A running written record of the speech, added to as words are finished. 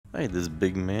Hi, this is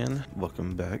Big Man.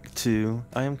 Welcome back to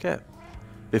I Am Cat.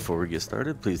 Before we get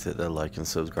started, please hit that like and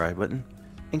subscribe button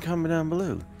and comment down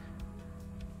below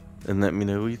and let me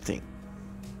know what you think.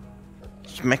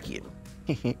 Smack it.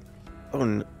 Oh,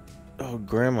 no. Oh,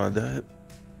 Grandma, that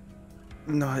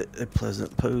not a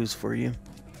pleasant pose for you.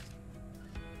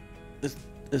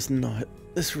 It's not.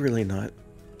 It's really not.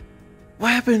 What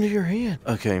happened to your hand?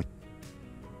 Okay.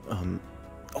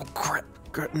 Oh crap!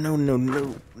 No!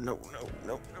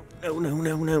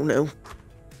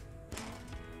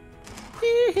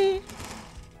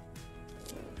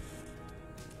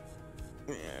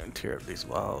 Yeah, tear up these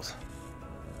walls.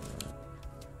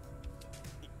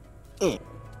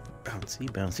 Bouncy,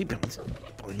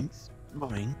 boings,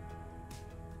 boing.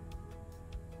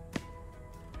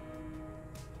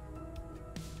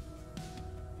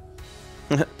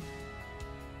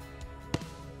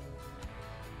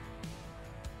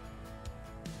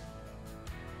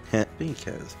 Being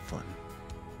cat is fun.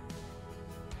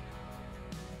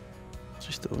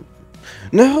 Just don't.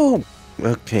 No.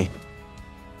 Okay.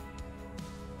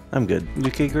 I'm good. You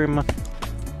okay, Grandma?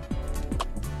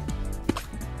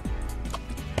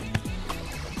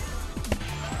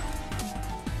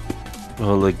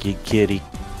 Oh, look, you kitty.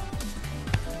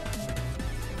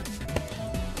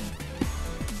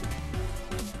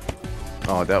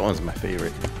 Oh, that one's my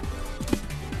favorite.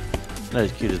 Not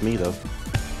as cute as me, though.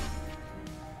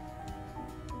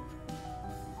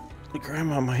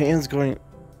 Grandma, my hand's going...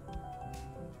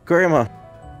 Grandma!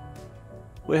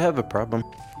 We have a problem.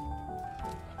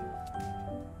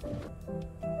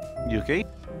 You okay?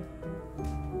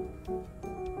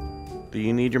 Do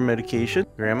you need your medication,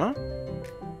 Grandma?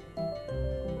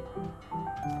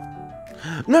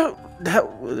 No!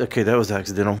 Okay, that was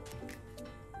accidental.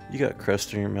 You got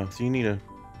crust in your mouth. You need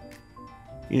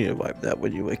to wipe that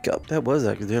when you wake up. That was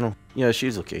accidental. Yeah,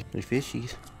 she's okay. The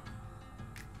fishies.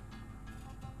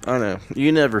 I know.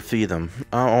 You never feed them.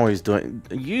 I always do it.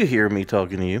 You hear me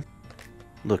talking to you.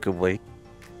 Look away.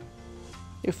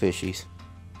 You fishies.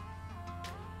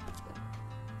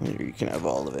 Here, you can have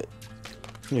all of it.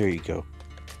 There you go.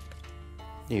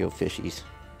 There you go, fishies.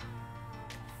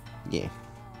 Yeah.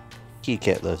 Kitty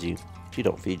cat loves you. She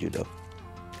don't feed you, though.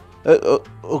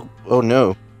 Oh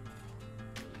no.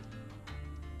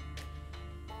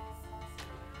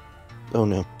 Oh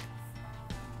no.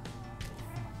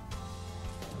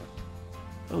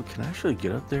 Oh, can I actually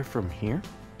get up there from here?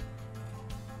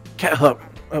 Cat hop!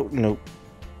 Oh, no.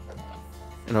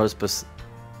 And I was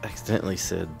accidentally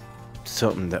said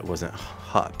something that wasn't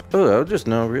hop. Oh, I just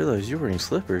now realized you're wearing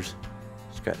slippers.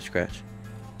 Scratch, scratch.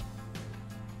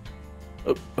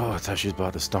 Oh, I thought she was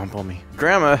about to stomp on me.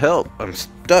 Grandma, help! I'm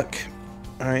stuck.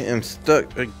 I am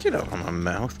stuck. Get out of my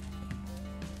mouth.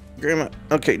 Grandma,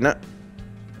 okay, not.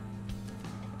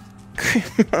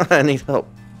 Grandma, I need help.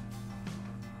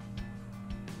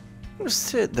 Just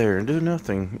sit there and do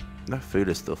nothing. That food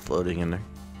is still floating in there.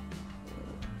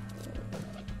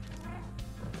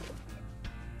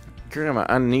 Grandma,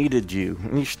 I needed you.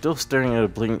 And you're still staring at a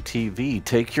blank TV.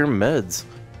 Take your meds.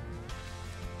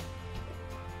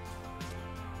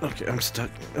 Okay, I'm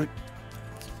stuck.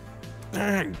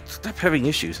 Stop having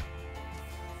issues.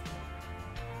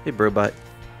 Hey, Brobot.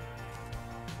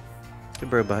 Hey,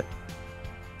 Brobot.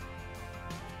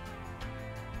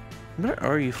 What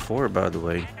are you for, by the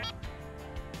way?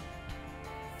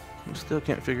 I still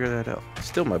can't figure that out.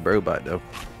 Still my Brobot, though.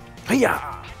 Hiya!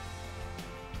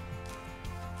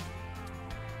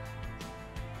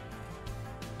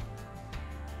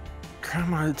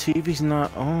 Grandma, the TV's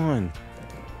not on.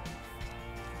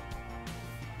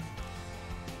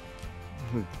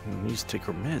 We need to take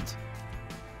her meds.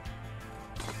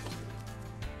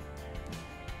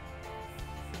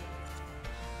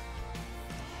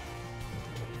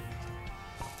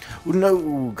 Oh,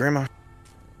 no, Grandma.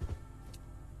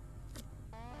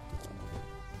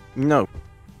 No.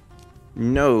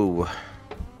 No.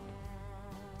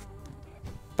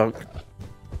 Bunk.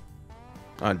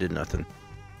 I did nothing.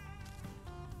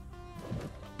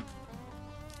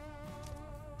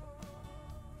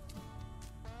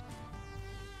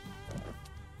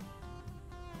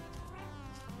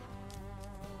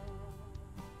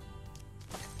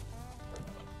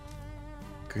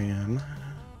 Grandma.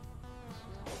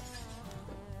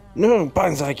 No,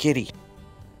 bonsai kitty.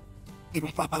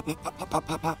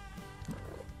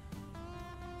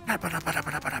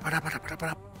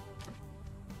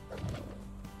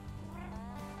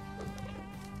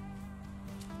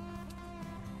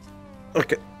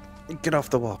 Okay, get off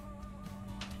the wall.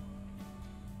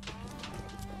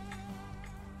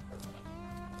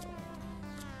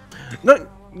 No,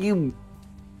 you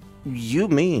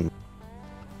mean.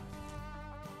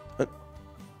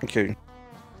 Okay.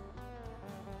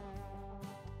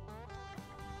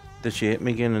 Did she hit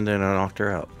me again and then I knocked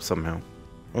her out somehow?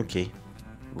 Okay.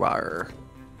 Rawr.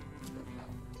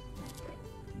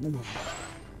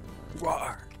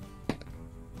 Rawr.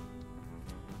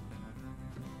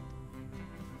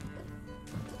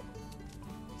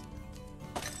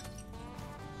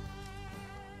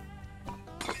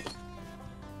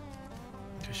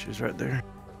 She was right there.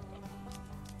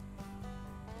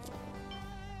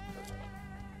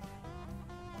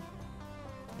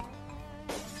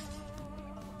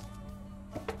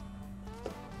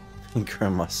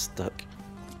 Grandma's stuck.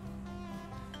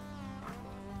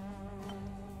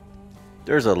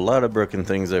 There's a lot of broken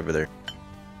things over there.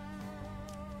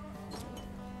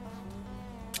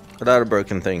 A lot of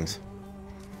broken things.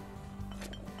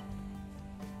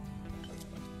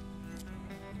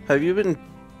 Have you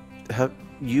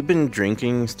been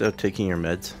drinking instead of taking your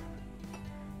meds?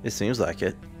 It seems like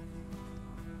it.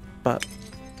 But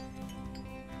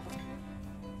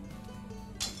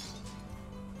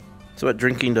so what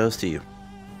drinking does to you?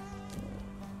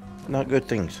 Not good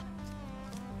things.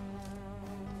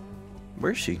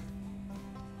 Where's she?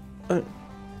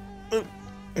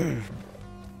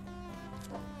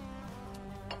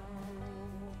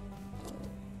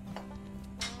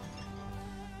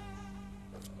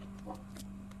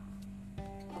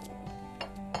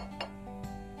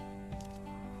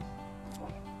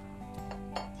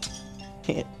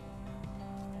 Can't.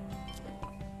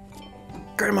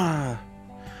 Grandma!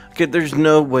 Okay, there's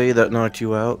no way that knocked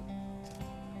you out.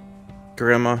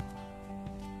 Grandma.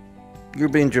 You're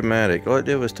being dramatic. All it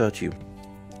did was touch you.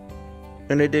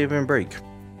 And it didn't even break.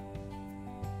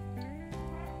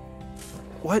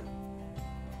 What?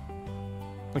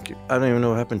 Okay, I don't even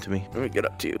know what happened to me. Let me get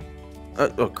up to you.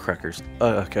 Oh, crackers.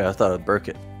 Okay, I thought I broke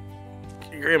it.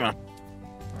 Grandma.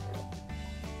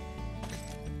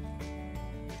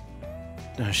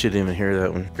 Oh, she didn't even hear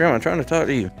that one. Grandma, I'm trying to talk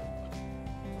to you.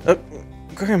 Oh,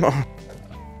 Grandma.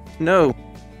 No.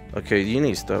 Okay, you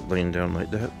need to stop laying down like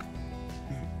that.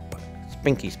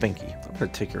 Spanky. I'm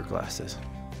gonna take your glasses.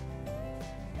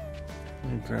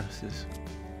 My glasses.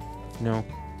 No.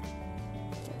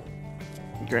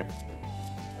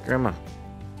 Grandma.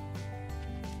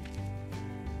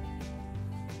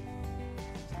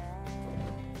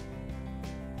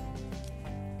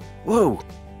 Whoa.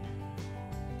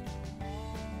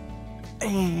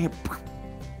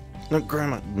 No,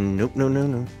 Grandma. Nope, no.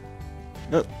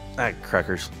 Nope. Ah,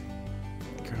 crackers.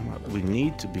 Grandma, we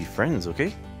need to be friends,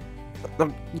 okay?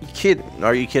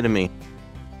 Are you kidding me?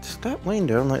 Stop laying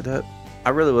down like that. I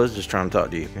really was just trying to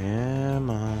talk to you.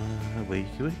 Grandma,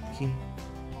 wakey.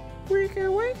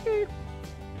 Wakey.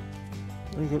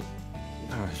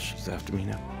 Oh, she's after me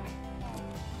now.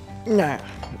 Nah.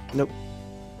 Nope.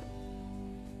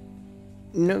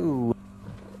 No.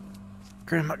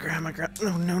 Grandma. No.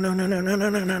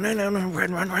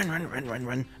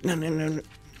 Run. No.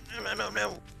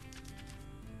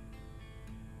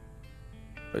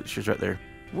 But she's right there.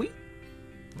 Wait.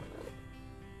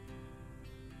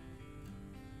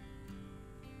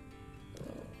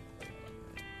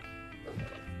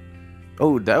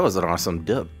 Oh, that was an awesome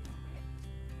dub.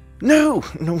 No,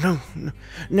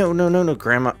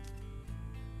 Grandma.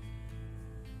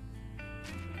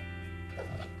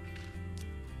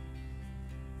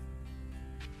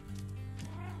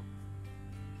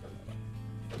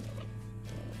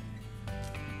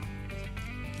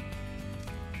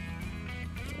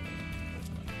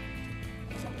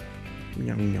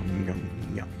 Yum.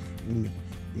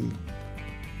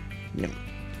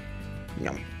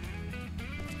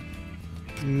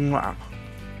 Mwah.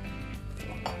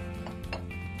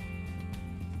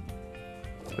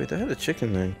 Wait, they had a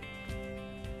chicken thing.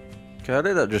 Okay, how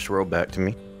did that just roll back to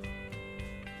me?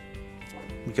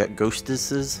 We got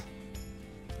ghostesses.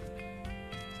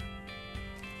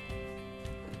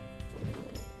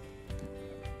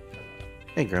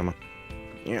 Hey, Grandma.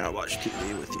 Yeah, I'll watch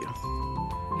TV with you.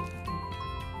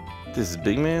 This is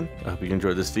Big Man. I hope you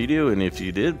enjoyed this video, and if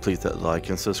you did, please hit that like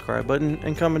and subscribe button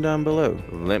and comment down below.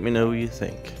 Let me know what you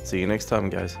think. See you next time,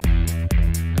 guys.